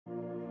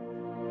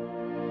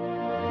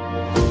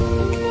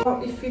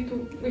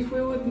If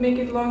we would make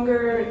it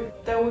longer,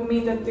 that would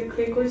mean that the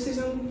clay court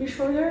season would be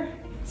shorter.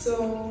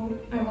 So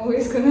I'm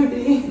always gonna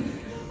be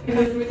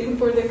rooting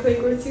for the clay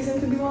court season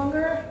to be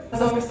longer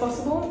as long as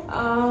possible.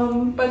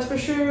 But for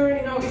sure,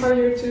 you know, it's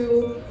harder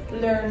to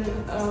learn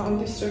on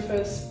this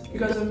surface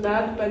because of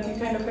that. But you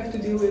kind of have to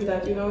deal with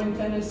that. You know, in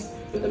tennis,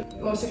 the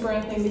most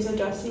important thing is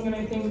adjusting, and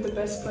I think the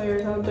best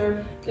players out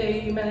there,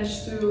 they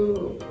manage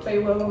to play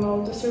well on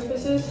all the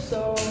surfaces.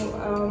 So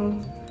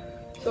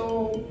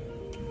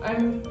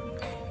I'm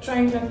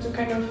trying not to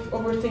kind of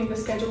overthink the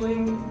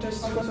scheduling,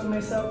 just focus on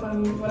myself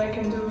and what I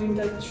can do in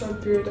that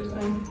short period of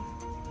time.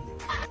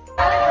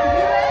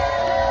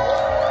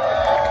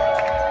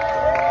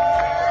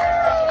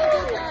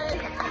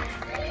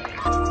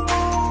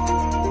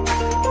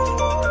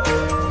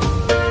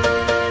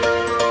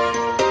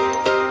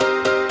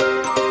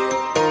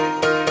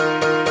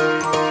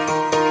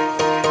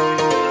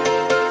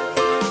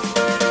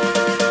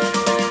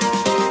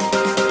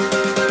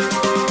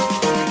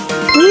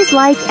 Please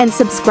like and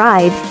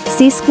subscribe,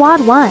 C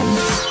Squad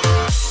 1.